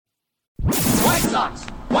White Sox!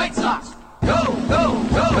 White Sox! Go, go, go,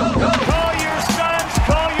 go, go! Call your sons,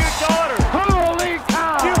 call your daughters. Holy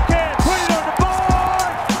cow! You can put it on the board.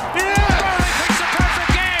 Yeah! Riley takes a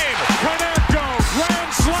perfect game. Konecko, grand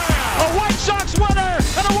slam. A White Sox winner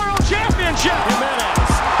and a world championship. Jimenez,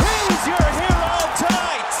 he's your hero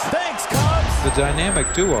tonight. Thanks, Cubs. The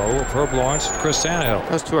dynamic duo of Herb Lawrence and Chris Tannehill.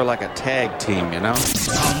 Those two are like a tag team, you know?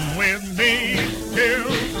 Come with me to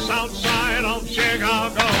the south side of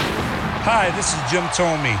Chicago. Hi, this is Jim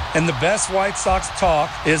Thome, and the best White Sox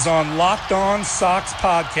talk is on Locked On Sox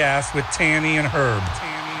podcast with Tanny and Herb.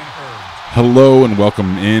 Hello and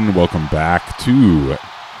welcome back to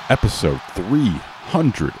episode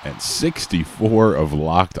 364 of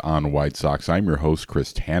Locked On White Sox. I'm your host,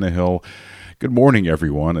 Chris Tannehill. Good morning,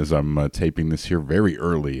 everyone, as I'm taping this here very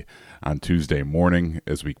early on Tuesday morning.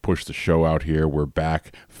 As we push the show out here, we're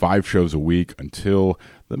back 5 shows a week until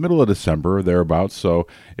the middle of December, thereabouts. So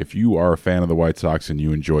if you are a fan of the White Sox and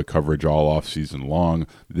you enjoy coverage all off-season long,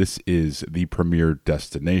 this is the premier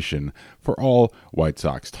destination for all White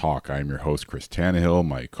Sox talk. I'm your host, Chris Tannehill,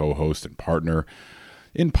 my co-host and partner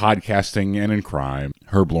in podcasting and in crime.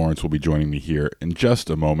 Herb Lawrence will be joining me here in just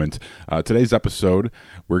a moment. Today's episode,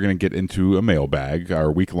 we're going to get into a mailbag,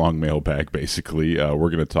 our week-long mailbag, basically. We're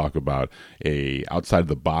going to talk about a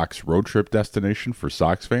outside-the-box road trip destination for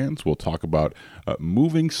Sox fans. We'll talk about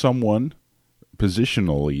moving someone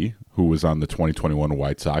positionally who was on the 2021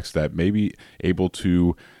 White Sox that may be able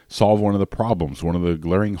to solve one of the problems, one of the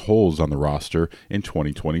glaring holes on the roster in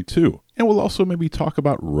 2022. And we'll also maybe talk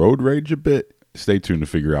about road rage a bit. Stay tuned to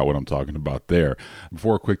figure out what I'm talking about there.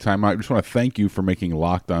 Before a quick timeout, I just want to thank you for making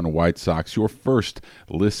Locked On White Sox your first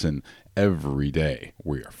listen every day.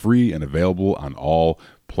 We are free and available on all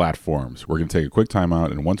platforms. We're going to take a quick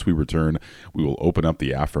timeout, and once we return, we will open up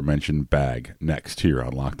the aforementioned bag next here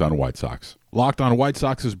on Locked On White Sox. Locked On White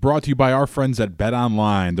Sox is brought to you by our friends at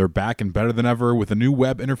BetOnline. They're back and better than ever with a new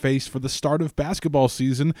web interface for the start of basketball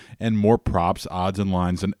season and more props, odds, and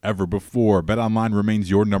lines than ever before. BetOnline remains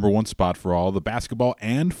your number one spot for all the basketball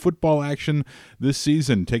and football action this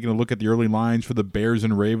season. Taking a look at the early lines for the Bears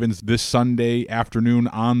and Ravens this Sunday afternoon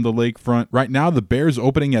on the lakefront. Right now, the Bears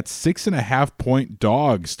opening at 6.5-point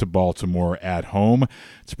dogs to Baltimore at home.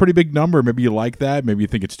 It's a pretty big number. Maybe you like that. Maybe you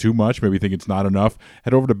think it's too much. Maybe you think it's not enough.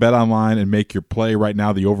 Head over to BetOnline and make your play. Right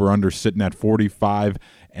now, the over-under sitting at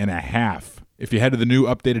 45.5. If you head to the new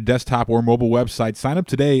updated desktop or mobile website, sign up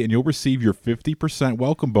today and you'll receive your 50%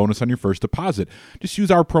 welcome bonus on your first deposit. Just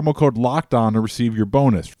use our promo code LOCKEDON to receive your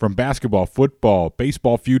bonus. From basketball, football,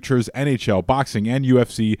 baseball futures, NHL, boxing, and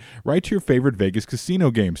UFC, right to your favorite Vegas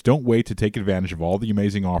casino games. Don't wait to take advantage of all the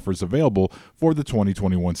amazing offers available for the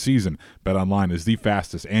 2021 season. BetOnline is the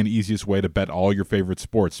fastest and easiest way to bet all your favorite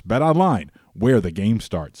sports. BetOnline, where the game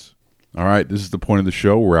starts. All right, this is the point of the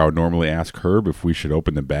show where I would normally ask Herb if we should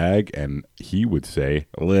open the bag, and he would say,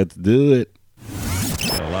 let's do it.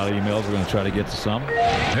 Got a lot of emails. We're going to try to get to some.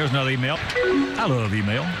 There's another email. I love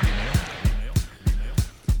email.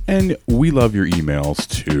 And we love your emails,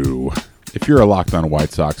 too. If you're a Locked On White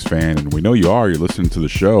Sox fan, and we know you are, you're listening to the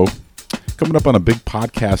show, coming up on a big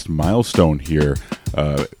podcast milestone here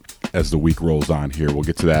as the week rolls on here. We'll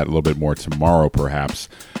get to that a little bit more tomorrow, perhaps.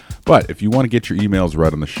 But if you want to get your emails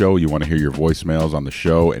read on the show, you want to hear your voicemails on the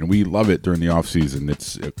show, and we love it during the off season.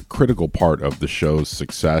 It's a critical part of the show's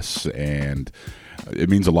success, and it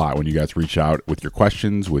means a lot when you guys reach out with your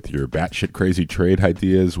questions, with your batshit crazy trade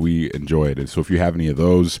ideas. We enjoy it. And so if you have any of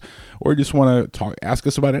those, or you just want to ask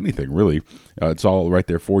us about anything, really, it's all right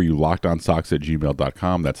there for you.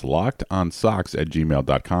 LockedOnSox@gmail.com. That's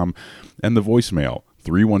LockedOnSox@gmail.com. And the voicemail,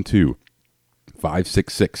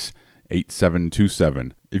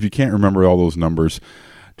 312-566-8727. If you can't remember all those numbers,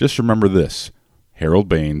 just remember this: Harold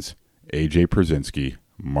Baines, AJ Pierzynski,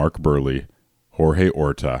 Mark Burley, Jorge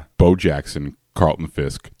Orta, Bo Jackson, Carlton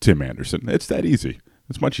Fisk, Tim Anderson. It's that easy.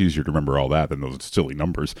 It's much easier to remember all that than those silly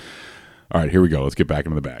numbers. All right, here we go. Let's get back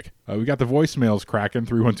into the bag. We got the voicemails cracking,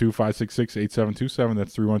 312-566-8727.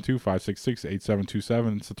 That's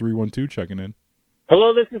 312-566-8727. It's the 312 checking in.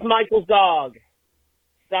 Hello, this is Michael's dog.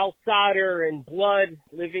 Southsider and blood,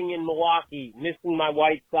 living in Milwaukee, missing my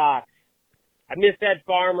White Sox. I miss Ed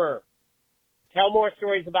Farmer. Tell more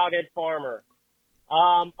stories about Ed Farmer.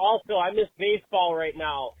 Also, I miss baseball right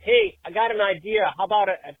now. Hey, I got an idea. How about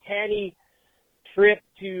a Tanny trip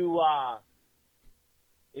to,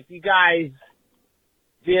 if you guys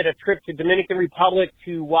did a trip to Dominican Republic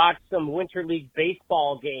to watch some Winter League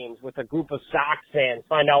baseball games with a group of Sox fans,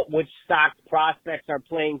 find out which Sox prospects are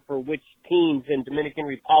playing for which teams in Dominican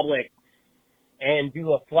Republic, and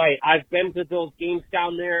do a flight. I've been to those games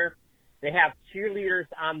down there. They have cheerleaders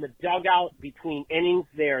on the dugout between innings.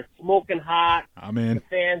 They're smoking hot. I'm in. The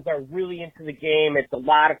fans are really into the game. It's a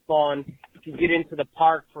lot of fun. You can get into the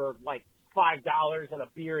park for like $5 and a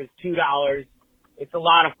beer is $2. It's a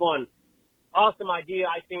lot of fun. Awesome idea.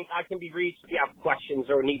 I think I can be reached if you have questions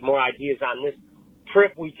or need more ideas on this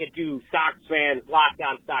trip we could do. Sox fans, Locked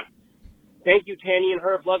On Sox. Thank you, Tanny and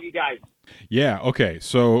Herb. Love you guys. Yeah, okay.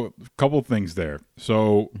 So a couple of things there.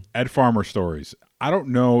 So Ed Farmer stories. I don't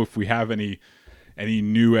know if we have any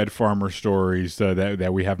new Ed Farmer stories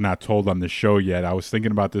that we have not told on this show yet. I was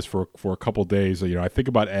thinking about this for a couple of days. I think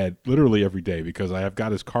about Ed literally every day because I have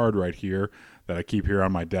got his card right here that I keep here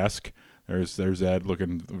on my desk. There's Ed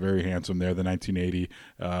looking very handsome there, the 1980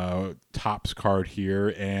 Topps card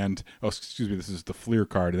here. And, this is the Fleer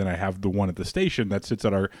card. And then I have the one at the station that sits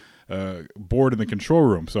at our board in the control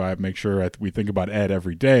room. So I make sure we think about Ed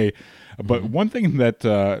every day. But one thing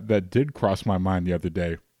that did cross my mind the other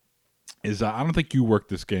day is I don't think you worked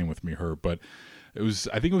this game with me, Herb, but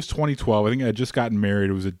I think it was 2012. I think I had just gotten married.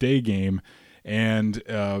 It was a day game. And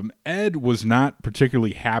Ed was not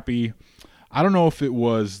particularly happy. I don't know if it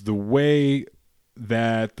was the way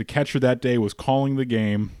that the catcher that day was calling the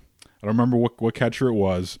game. I don't remember what catcher it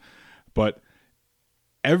was, but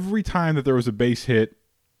every time that there was a base hit,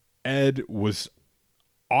 Ed was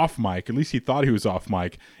off mic. At least he thought he was off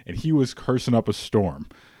mic, and he was cursing up a storm.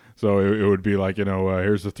 So it would be like,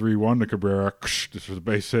 here's the 3-1 to Cabrera. This was a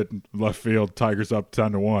base hit in left field. Tigers up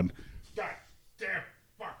 10-1. God damn.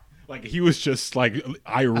 Like, he was just, like,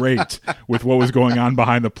 irate with what was going on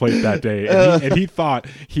behind the plate that day. And he thought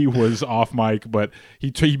he was off mic, but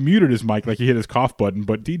he muted his mic like he hit his cough button.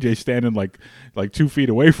 But DJ's standing, like 2 feet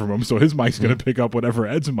away from him, so his mic's going to pick up whatever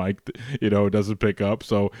Ed's mic, doesn't pick up.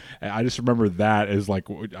 So I just remember that as, like,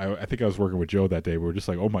 I think I was working with Joe that day. We were just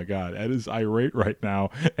like, oh, my God, Ed is irate right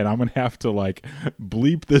now, and I'm going to have to, like,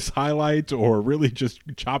 bleep this highlight or really just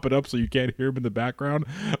chop it up so you can't hear him in the background.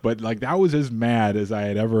 But, like, that was as mad as I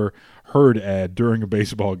had ever heard Ed during a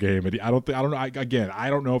baseball game. And I don't know. I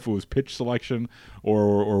don't know if it was pitch selection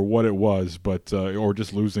or what it was, but or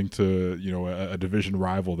just losing to a division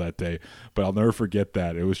rival that day. But I'll never forget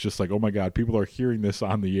that. It was just like, oh my God, people are hearing this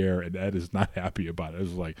on the air, and Ed is not happy about it. It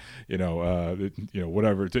was like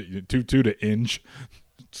whatever 2-2 to Inge,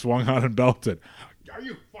 swung on and belted. Are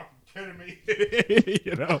you fucking kidding me?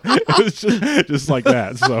 It was just like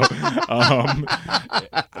that. So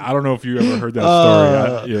I don't know if you ever heard that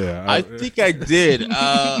story. I think I did.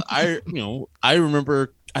 I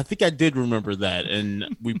remember. I think I did remember that,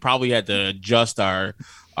 and we probably had to adjust our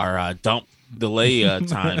dump delay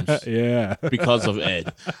times, because of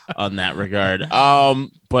Ed on that regard.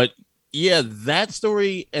 But yeah, that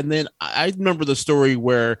story, and then I remember the story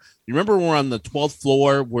where you remember we're on the 12th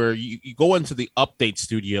floor where you go into the update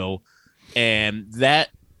studio, and that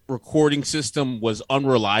recording system was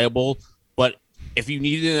unreliable. But if you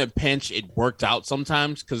needed a pinch, it worked out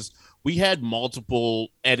sometimes because we had multiple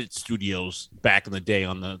edit studios back in the day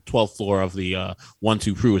on the 12th floor of the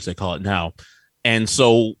 1-2 crew, as they call it now. And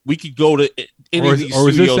so we could go to any of these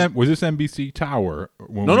studios. Was this NBC Tower?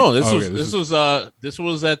 No. This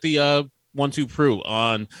was at the 1-2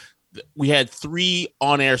 crew. We had 3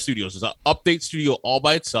 on-air studios. There's an update studio all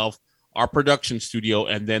by itself, our production studio,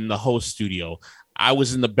 and then the host studio. I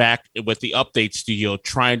was in the back with the update studio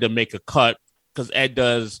trying to make a cut because Ed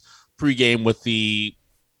does pregame with the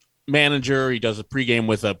manager. He does a pregame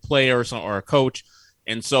with a player or a coach.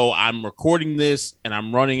 And so I'm recording this and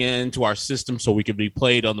I'm running it into our system so we can be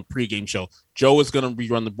played on the pregame show. Joe is going to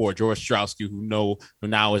rerun the board. Joe Ostrowski, who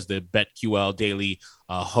now is the BetQL Daily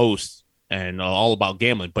host and all about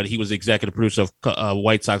gambling, but he was the executive producer of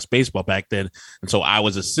White Sox baseball back then. And so I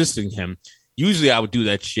was assisting him. Usually I would do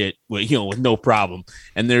that shit with no problem.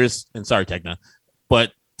 And sorry, Techna,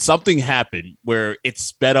 but something happened where it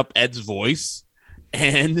sped up Ed's voice.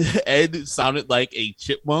 And Ed sounded like a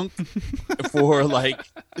chipmunk for like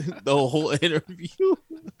the whole interview.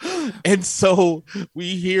 And so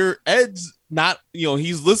we hear Ed's not,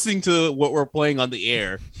 he's listening to what we're playing on the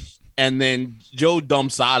air. And then Joe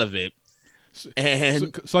dumps out of it.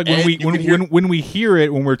 And so like when we hear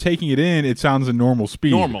it, when we're taking it in, it sounds a normal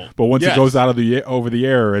speed. But once it goes out of over the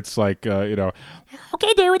air, it's like,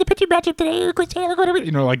 okay, there with the pitching matchup today,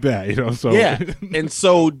 like that, so. Yeah. And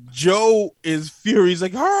so Joe is furious,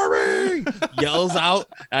 like, hurry, yells out.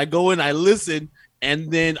 I go in, I listen,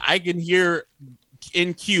 and then I can hear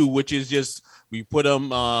in cue, which is just, we put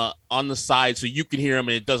him on the side so you can hear him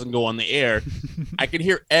and it doesn't go on the air. I can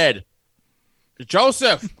hear Ed.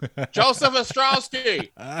 Joseph Ostrowski,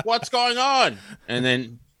 what's going on? And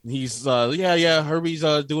then he's, Herbie's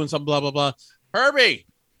doing some blah, blah, blah. Herbie,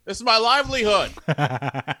 This is my livelihood.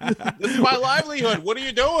 This is my livelihood. What are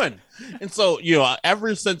you doing? And so,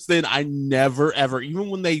 ever since then, I never, ever, even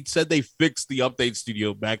when they said they fixed the update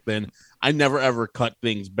studio back then, I never, ever cut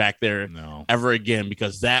things back there ever again,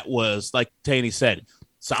 because that was, like Tanny said,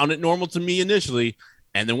 sounded normal to me initially.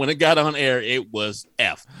 And then when it got on air, it was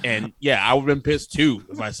F. And yeah, I would have been pissed too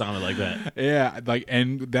if I sounded like that. Yeah,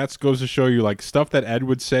 and that goes to show you, stuff that Ed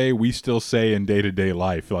would say, we still say in day-to-day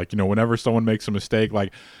life. Whenever someone makes a mistake,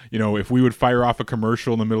 if we would fire off a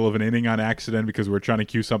commercial in the middle of an inning on accident because we're trying to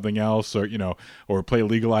cue something else, or play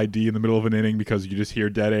legal ID in the middle of an inning because you just hear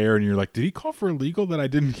dead air and you're like, did he call for illegal that I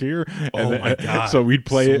didn't hear? And my God. So we'd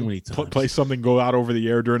play play something go out over the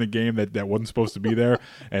air during a game that wasn't supposed to be there,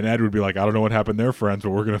 and Ed would be like, I don't know what happened there, friends, but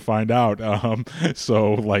we're going to find out.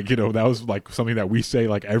 That was something that we say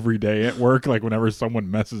every day at work, whenever someone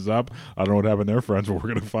messes up, I don't know what happened there, friends, but we're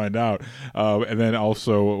going to find out. And then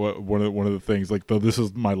also one of the things, though this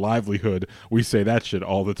is my livelihood, we say that shit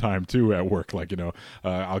all the time too at work.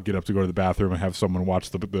 I'll get up to go to the bathroom and have someone watch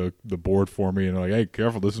the board for me, and like, hey,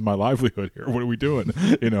 careful, this is my livelihood here. What are we doing?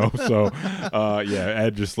 So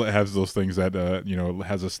Ed just has those things that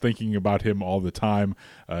has us thinking about him all the time.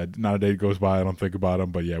 Not a day goes by I don't think about him.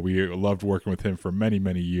 But yeah, we loved working with him for many,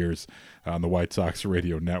 many years on the White Sox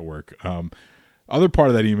radio network. Other part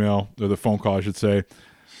of that email, or the phone call, I should say,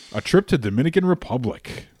 a trip to Dominican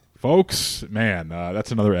Republic. Folks, man,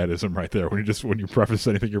 that's another Edism right there. When you preface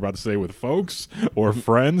anything you're about to say with folks or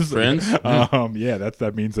friends,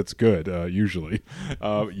 that means it's good usually.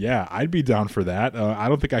 I'd be down for that. I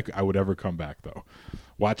don't think I would ever come back though.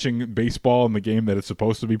 Watching baseball in the game that it's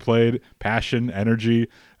supposed to be played, passion, energy,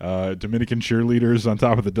 Dominican cheerleaders on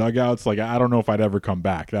top of the dugouts. I don't know if I'd ever come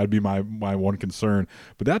back. That'd be my one concern.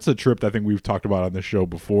 But that's a trip that I think we've talked about on this show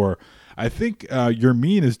before. I think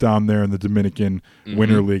Yermin is down there in the Dominican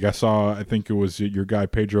Winter League. I think it was your guy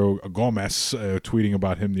Pedro Gomez tweeting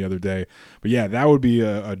about him the other day. But yeah, that would be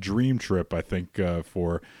a dream trip, I think,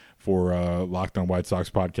 for Locked On White Sox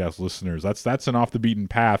podcast listeners. That's an off the beaten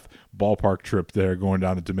path ballpark trip there, going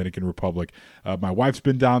down to Dominican Republic. My wife's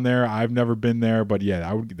been down there. I've never been there, but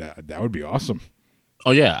yeah, that would be awesome. Oh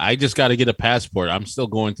yeah, I just got to get a passport. I'm still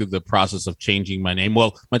going through the process of changing my name.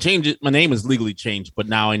 Well, my name is legally changed, but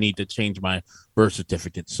now I need to change my birth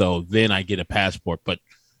certificate. So then I get a passport. But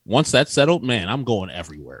once that's settled, man, I'm going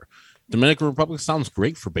everywhere. Dominican Republic sounds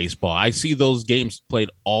great for baseball. I see those games played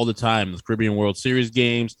all the time, the Caribbean World Series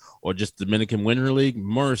games or just Dominican Winter League.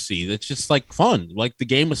 Mercy, that's just fun. The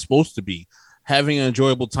game is supposed to be. Having an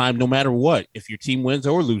enjoyable time no matter what. If your team wins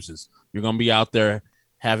or loses, you're going to be out there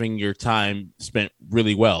having your time spent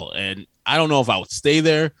really well. And I don't know if I would stay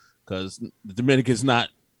there because the Dominican's not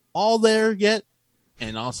all there yet.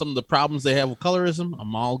 And all some of the problems they have with colorism,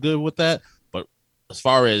 I'm all good with that. But as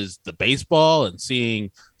far as the baseball and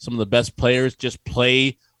seeing some of the best players just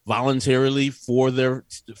play voluntarily for their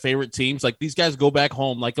favorite teams, these guys go back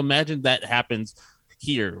home. Imagine that happens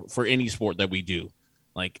here for any sport that we do.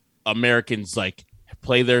 Americans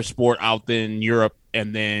play their sport out in Europe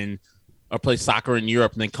and then or play soccer in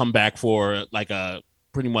Europe and then come back for a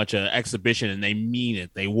pretty much an exhibition, and they mean it.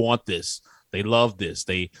 They want this. They love this.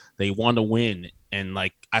 They want to win. And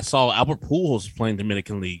I saw Albert Pujols playing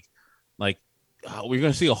Dominican League. We're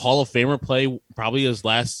going to see a Hall of Famer play probably his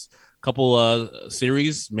last couple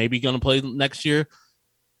series, maybe going to play next year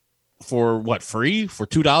for what, free? For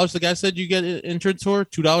 $2, the guy said you get entrance for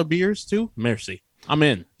 $2 beers too? Mercy. I'm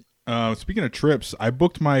in. Speaking of trips, I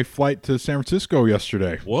booked my flight to San Francisco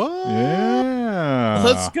yesterday. What? Yeah.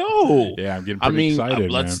 Let's go. Yeah, I'm getting pretty excited,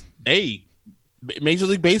 man. Hey, Major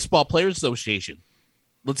League Baseball Players Association.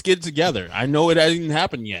 Let's get it together. I know it hasn't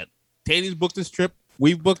happened yet. Tanny's booked this trip.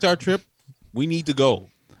 We've booked our trip. We need to go.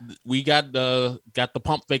 We got the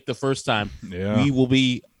pump fake the first time. Yeah. We will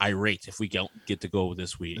be irate if we don't get to go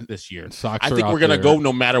this year. Sox I think we're gonna go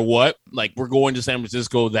no matter what. We're going to San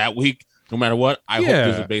Francisco that week. No matter what, I hope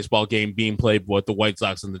there's a baseball game being played with the White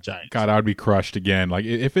Sox and the Giants. God, I would be crushed again.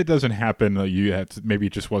 If it doesn't happen, maybe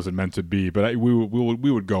it just wasn't meant to be. But we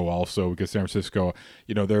would go also because San Francisco,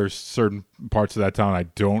 there's certain parts of that town I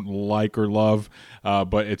don't like or love.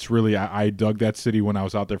 But it's really I dug that city when I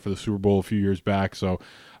was out there for the Super Bowl a few years back. So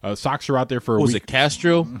Sox are out there for a week. Was it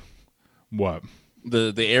Castro? What?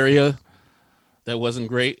 The area that wasn't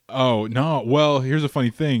great? Oh no. Well, here's a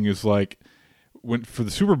funny thing: is when for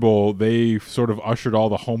the Super Bowl, they sort of ushered all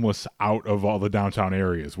the homeless out of all the downtown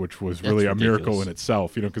areas, which was really a miracle in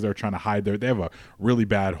itself, because they're trying to hide they have a really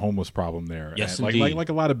bad homeless problem there. Yes, and like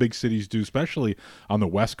a lot of big cities do, especially on the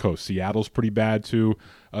West Coast. Seattle's pretty bad too.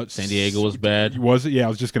 San Diego was bad. Was it? Yeah, I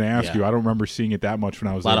was just going to ask you. I don't remember seeing it that much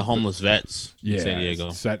when I was there. A lot of homeless vets in San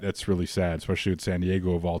Diego. That's really sad, especially with San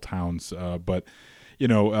Diego of all towns. But we're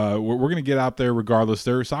going to get out there regardless.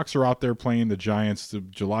 Their Sox are out there playing the Giants the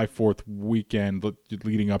July 4th weekend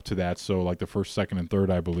leading up to that. So like the 1st, 2nd, and 3rd,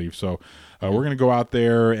 I believe. So we're going to go out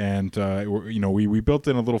there and, we built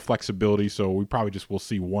in a little flexibility. So we probably will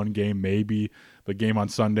see one game, maybe the game on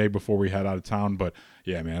Sunday before we head out of town. But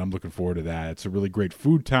yeah, man, I'm looking forward to that. It's a really great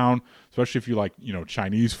food town, especially if you like,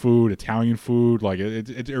 Chinese food, Italian food. Like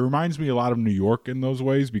it reminds me a lot of New York in those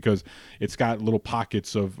ways because it's got little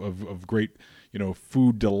pockets of great,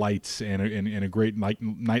 food delights and a great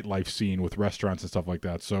nightlife scene with restaurants and stuff like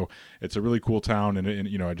that. So it's a really cool town, and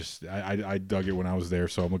I dug it when I was there.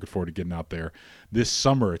 So I'm looking forward to getting out there this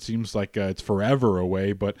summer. It seems like it's forever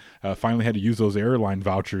away, but finally had to use those airline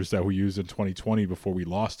vouchers that we used in 2020 before we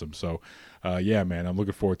lost them. So yeah, man, I'm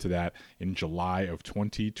looking forward to that in July of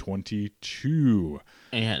 2022.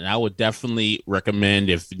 And I would definitely recommend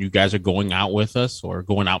if you guys are going out with us or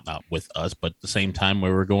going out not with us, but at the same time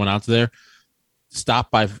where we're going out there,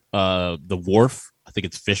 stop by the wharf. I think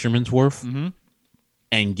it's Fisherman's Wharf,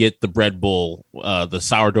 and get the bread bowl, the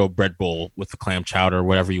sourdough bread bowl with the clam chowder,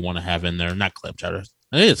 whatever you want to have in there. Not clam chowder.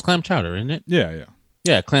 It's clam chowder, isn't it?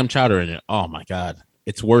 Yeah, clam chowder in it. Oh my God,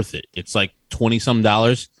 it's worth it. It's like $20-some.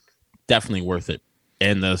 Definitely worth it.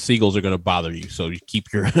 And the seagulls are going to bother you, so you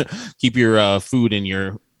keep your food in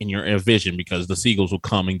your vision because the seagulls will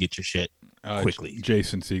come and get your shit. Quickly.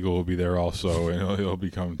 Jason Segel will be there also, and he'll be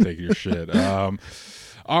coming to take your shit.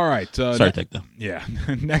 All right. Sorry, take that. Yeah.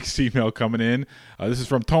 Next email coming in. This is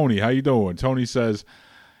from Tony. How you doing? Tony says,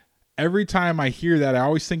 every time I hear that, I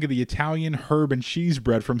always think of the Italian herb and cheese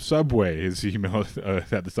bread from Subway. His email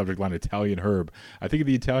had the subject line, Italian herb. I think of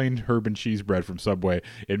the Italian herb and cheese bread from Subway.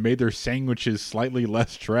 It made their sandwiches slightly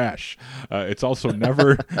less trash. It's also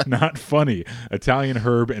never not funny. Italian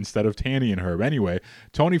herb instead of Tanny and herb. Anyway,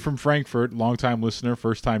 Tony from Frankfurt, longtime listener,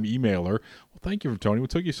 first-time emailer. Thank you, Tony.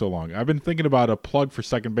 What took you so long? I've been thinking about a plug for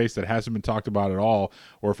second base that hasn't been talked about at all,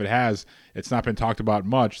 or if it has, it's not been talked about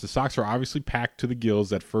much. The Sox are obviously packed to the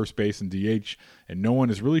gills at first base and DH, and no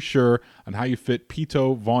one is really sure on how you fit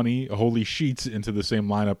Pito, Vaughny, Holy Sheets into the same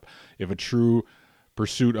lineup if a true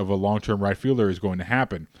pursuit of a long-term right fielder is going to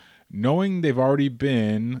happen. Knowing they've already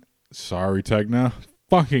been, sorry, Tegna,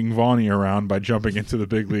 fucking Vaughny around by jumping into the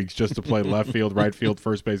big leagues just to play left field, right field,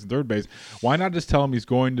 first base, and third base. Why not just tell him he's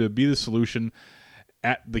going to be the solution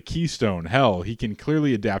at the Keystone? Hell, he can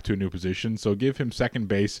clearly adapt to a new position, so give him second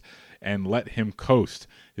base and let him coast.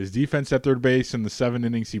 His defense at third base in the 7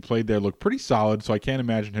 innings he played there looked pretty solid, so I can't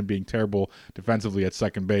imagine him being terrible defensively at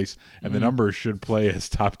second base, and the numbers should play as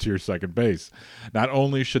top-tier second base. Not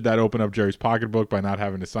only should that open up Jerry's pocketbook by not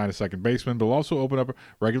having to sign a second baseman, but will also open up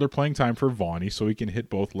regular playing time for Vaughny so he can hit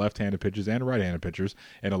both left-handed pitches and right-handed pitchers,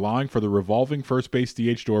 and allowing for the revolving first base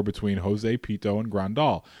DH door between Jose, Pito, and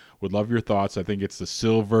Grandal. Would love your thoughts. I think it's the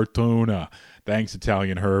silver tuna. Thanks,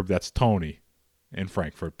 Italian Herb. That's Tony in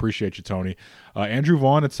Frankfurt. Appreciate you, Tony. Andrew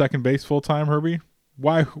Vaughn at second base full-time, Herbie?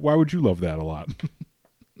 Why would you love that a lot?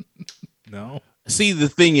 No? See, the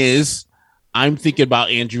thing is, I'm thinking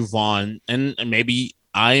about Andrew Vaughn, and maybe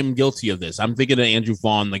I am guilty of this. I'm thinking of Andrew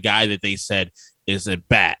Vaughn, the guy that they said is a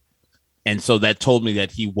bat. And so that told me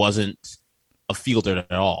that he wasn't a fielder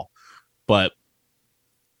at all. But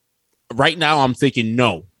right now I'm thinking,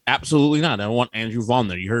 no, absolutely not. I don't want Andrew Vaughn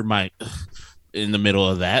there. You heard my in the middle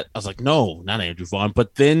of that. I was like, no, not Andrew Vaughn.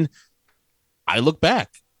 But then I look back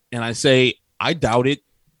and I say, I doubt it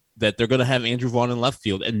that they're going to have Andrew Vaughn in left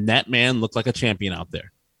field. And that man looked like a champion out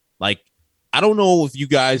there. Like, I don't know if you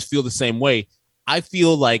guys feel the same way. I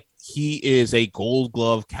feel like he is a Gold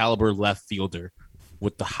Glove caliber left fielder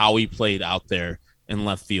with how he played out there in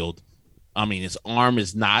left field. I mean, his arm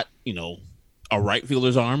is not, a right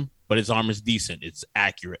fielder's arm, but his arm is decent. It's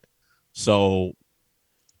accurate. So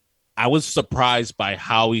I was surprised by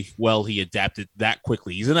how well he adapted that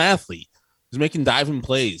quickly. He's an athlete. He's making diving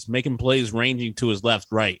plays, making plays ranging to his left,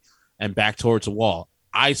 right, and back towards the wall.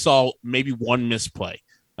 I saw maybe one misplay.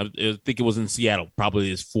 I think it was in Seattle, probably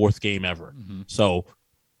his 4th game ever. Mm-hmm. So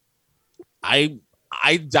I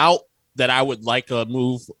doubt that I would like a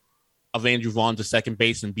move of Andrew Vaughn to second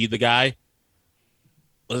base and be the guy.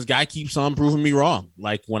 This guy keeps on proving me wrong.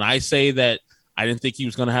 Like when I say that I didn't think he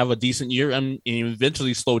was going to have a decent year and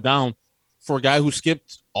eventually slowed down for a guy who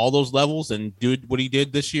skipped all those levels and did what he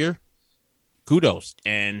did this year. kudos.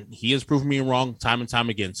 And he has proven me wrong time and time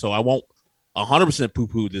again. So I won't 100%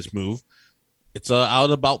 poo-poo this move. It's out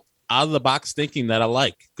of the box thinking that I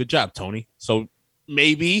like. Good job, Tony. So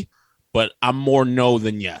maybe, but I'm more no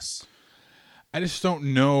than yes. I just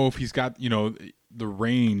don't know if he's got, the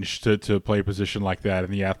range to play a position like that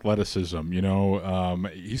and the athleticism.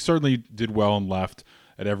 He certainly did well and left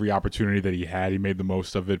at every opportunity that he had. He made the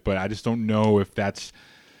most of it, but I just don't know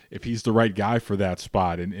if he's the right guy for that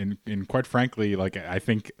spot. And quite frankly, like, I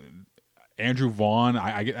think Andrew Vaughn,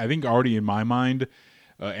 I think already in my mind,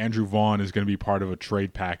 Andrew Vaughn is going to be part of a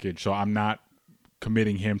trade package. So I'm not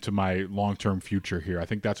committing him to my long-term future here. I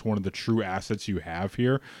think that's one of the true assets you have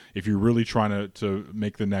here. If you're really trying to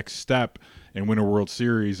make the next step and win a World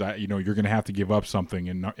Series, you're going to have to give up something,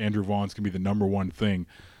 and Andrew Vaughn's going to be the number one thing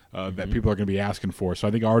that people are going to be asking for. So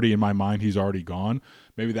I think already in my mind he's already gone.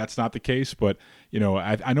 Maybe that's not the case, but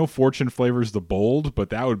I know fortune flavors the bold, but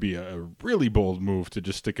that would be a really bold move to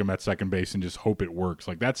just stick him at second base and just hope it works.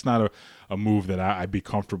 Like, that's not a move that I'd be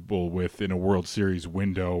comfortable with in a World Series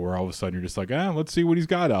window where all of a sudden you're just like, let's see what he's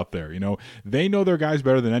got out there. They know their guys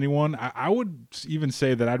better than anyone. I would even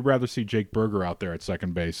say that I'd rather see Jake Berger out there at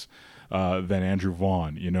second base than Andrew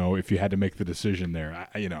Vaughn, if you had to make the decision there.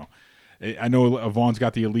 I know Vaughn's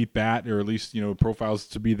got the elite bat, or at least, profiles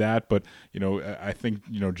to be that. But, I think,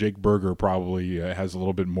 Jake Berger probably has a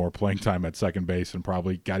little bit more playing time at second base and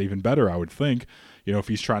probably got even better, I would think. If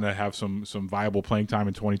he's trying to have some viable playing time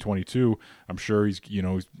in 2022, I'm sure he's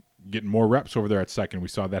getting more reps over there at second. We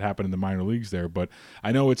saw that happen in the minor leagues there. But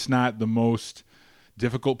I know it's not the most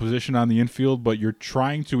difficult position on the infield, but you're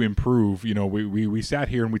trying to improve. We sat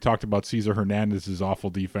here and we talked about Cesar Hernandez's awful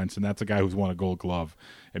defense, and that's a guy who's won a Gold Glove,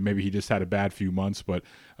 and maybe he just had a bad few months, but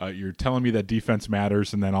you're telling me that defense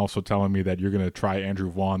matters, and then also telling me that you're going to try Andrew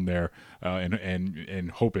Vaughn there and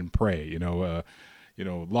hope and pray.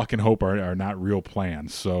 Luck and hope are not real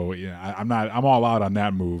plans. So I'm all out on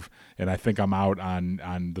that move, and I think I'm out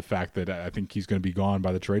on the fact that I think he's going to be gone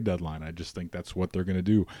by the trade deadline. I just think that's what they're going to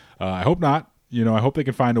do. I hope not. I hope they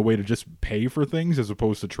can find a way to just pay for things as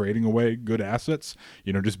opposed to trading away good assets.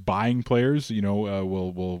 Just buying players,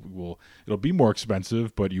 will it'll be more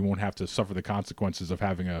expensive, but you won't have to suffer the consequences of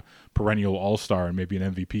having a perennial all-star and maybe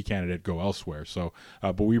an MVP candidate go elsewhere. So,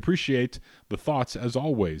 but we appreciate the thoughts as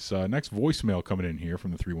always. Next voicemail coming in here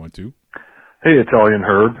from the 312. Hey, Italian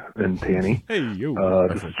Herb and Tanny. Hey, you.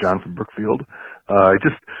 This is John from Brookfield.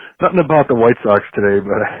 Just nothing about the White Sox today,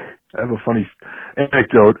 but I have a funny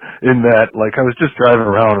anecdote in that, like, I was just driving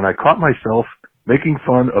around and I caught myself making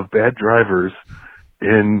fun of bad drivers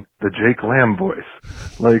in the Jake Lamb voice.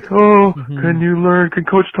 Like, can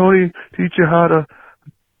Coach Tony teach you how to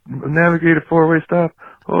navigate a four-way stop?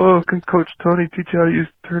 Oh, can Coach Tony teach you how to use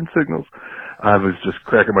turn signals? I was just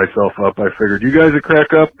cracking myself up. I figured you guys would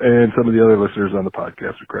crack up, and some of the other listeners on the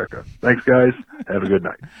podcast would crack up. Thanks, guys. Have a good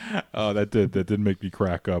night. Oh, that did make me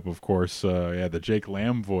crack up, of course. The Jake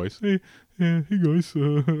Lamb voice. Hey guys.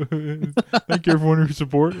 Thank you, everyone, for your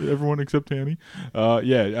support. Everyone except Tanny.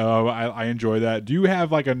 I enjoy that. Do you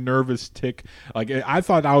have, like, a nervous tick? Like, I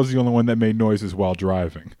thought I was the only one that made noises while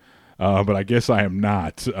driving. But I guess I am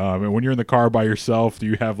not. And when you're in the car by yourself, do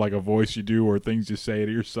you have, like, a voice you do or things you say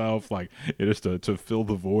to yourself, like, just to fill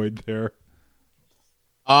the void there?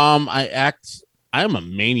 I'm a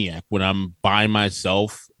maniac when I'm by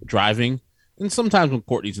myself driving, and sometimes when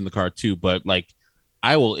Courtney's in the car too. But, like,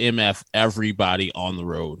 I will MF everybody on the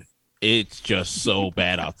road. It's just so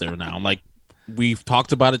bad out there now. I'm like, we've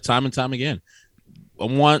talked about it time and time again. I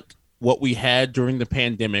want what we had during the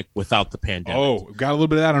pandemic without the pandemic. Oh, got a little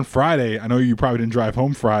bit of that on Friday. I know you probably didn't drive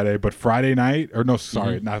home Friday, but Friday night, or no,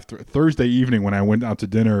 sorry, not Thursday evening when I went out to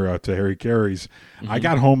dinner to Harry Carey's, I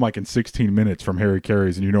got home like in 16 minutes from Harry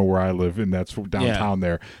Carey's, and you know where I live, and that's downtown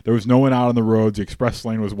there. There was no one out on the roads. The express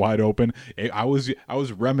lane was wide open. I was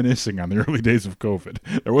reminiscing on the early days of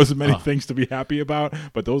COVID. There wasn't many things to be happy about,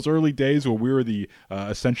 but those early days where we were the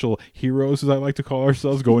essential heroes, as I like to call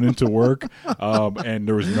ourselves, going into work, and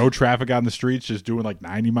there was no traffic out in the streets, just doing like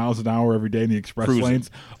 90 miles an hour every day in the express lanes.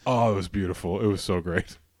 Oh, it was beautiful. It was so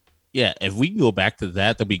great. Yeah, if we can go back to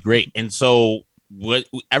that, that'd be great. And so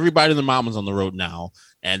everybody and their mama's on the road now,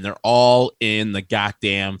 and they're all in the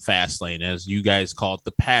goddamn fast lane, as you guys call it,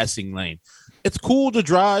 the passing lane. It's cool to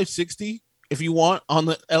drive 60 if you want on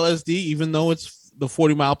the LSD, even though it's the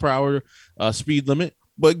 40 mile per hour speed limit,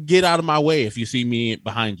 but get out of my way if you see me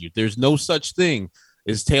behind you. There's no such thing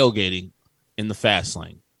as tailgating in the fast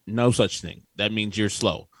lane. No such thing. That means you're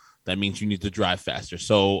slow. That means you need to drive faster.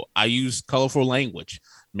 So I use colorful language,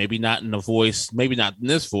 maybe not in a voice, maybe not in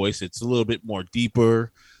this voice. It's a little bit more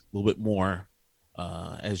deeper, a little bit more,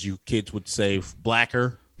 as you kids would say,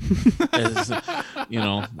 blacker. as,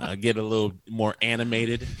 get a little more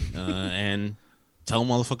animated and tell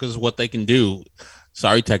motherfuckers what they can do.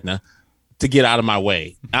 Sorry, Techna, to get out of my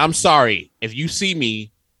way. I'm sorry if you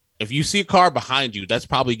see a car behind you, that's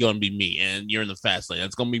probably going to be me, and you're in the fast lane.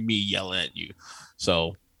 That's going to be me yelling at you.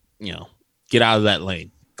 So, get out of that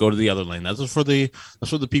lane. Go to the other lane. That's for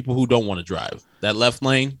the people who don't want to drive. That left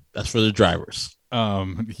lane, that's for the drivers.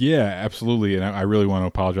 Yeah, absolutely. And I really want to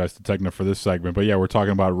apologize to Techna for this segment, but yeah, we're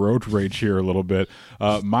talking about road rage here a little bit.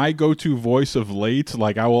 My go-to voice of late,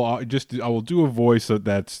 like I will do a voice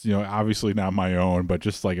that's, obviously not my own, but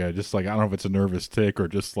just like I don't know if it's a nervous tick or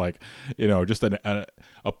just like, just a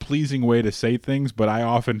pleasing way to say things. But I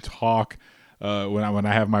often talk, when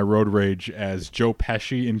I have my road rage as Joe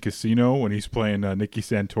Pesci in Casino when he's playing Nicky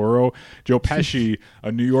Santoro. Joe Pesci,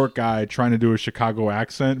 a New York guy trying to do a Chicago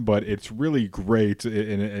accent, but it's really great.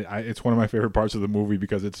 It's one of my favorite parts of the movie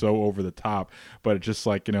because it's so over the top. But it's just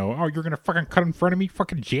like, oh, you're going to fucking cut in front of me?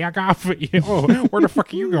 Fucking jag off? Where the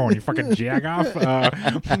fuck are you going? You fucking jag off?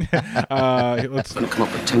 Let's come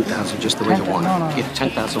up with 10,000 just the way you want it. No. Get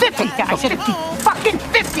 10,000. 50, I said 50. Fucking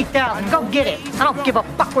 50,000. Go get it. I don't give a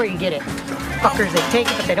fuck where you get it. Fuckers, they take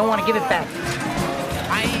it, but they don't want to give it back.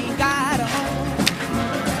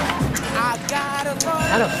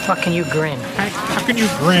 How the fuck can you grin? How can you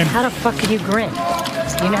grin? How the fuck can you grin?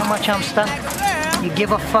 You know how much I'm stuck? You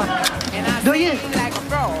give a fuck? Do you?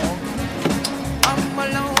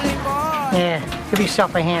 Yeah, give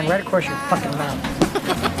yourself a hand right across your fucking mouth.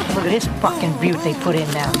 Look at this fucking butte they put in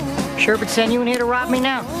now. Sherbert sent you in here to rob me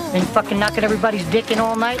now? Been fucking knocking everybody's dick in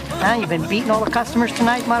all night? Huh? You been beating all the customers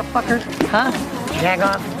tonight, motherfucker? Huh? Jag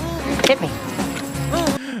off. Hit me.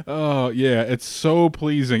 Oh yeah, it's so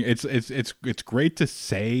pleasing. It's great to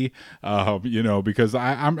say, because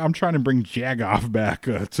I'm trying to bring Jagoff back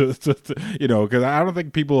to because I don't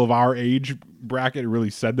think people of our age bracket really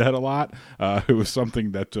said that a lot. It was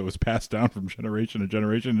something that was passed down from generation to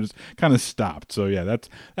generation and just kind of stopped. So yeah,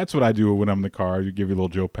 that's what I do when I'm in the car. I give you a little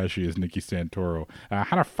Joe Pesci as Nicky Santoro.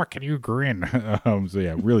 How the fuck can you grin? So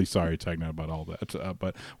yeah, really sorry, Techna, about all that.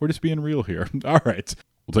 But we're just being real here. All right.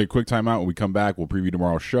 We'll take a quick time out. When we come back, we'll preview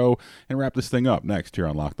tomorrow's show and wrap this thing up next here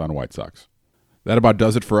on Locked On White Sox. That about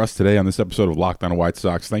does it for us today on this episode of Locked On White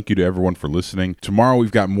Sox. Thank you to everyone for listening. Tomorrow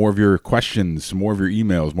we've got more of your questions, more of your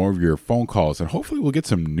emails, more of your phone calls, and hopefully we'll get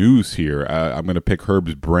some news here. I'm going to pick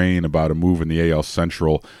Herb's brain about a move in the AL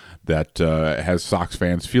Central that has Sox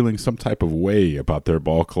fans feeling some type of way about their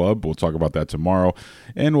ball club. We'll talk about that tomorrow,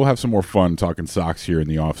 and we'll have some more fun talking Sox here in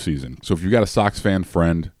the offseason. So if you've got a Sox fan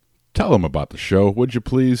friend, tell them about the show, would you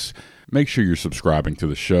please? Make sure you're subscribing to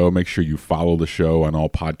the show. Make sure you follow the show on all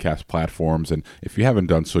podcast platforms. And if you haven't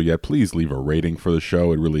done so yet, please leave a rating for the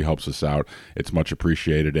show. It really helps us out. It's much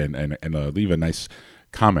appreciated. And leave a nice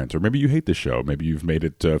comment. Or maybe you hate the show. Maybe you've made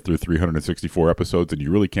it through 364 episodes and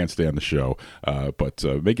you really can't stay on the show. But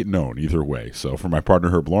make it known either way. So for my partner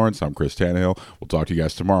Herb Lawrence, I'm Chris Tannehill. We'll talk to you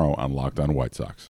guys tomorrow on Locked On White Sox.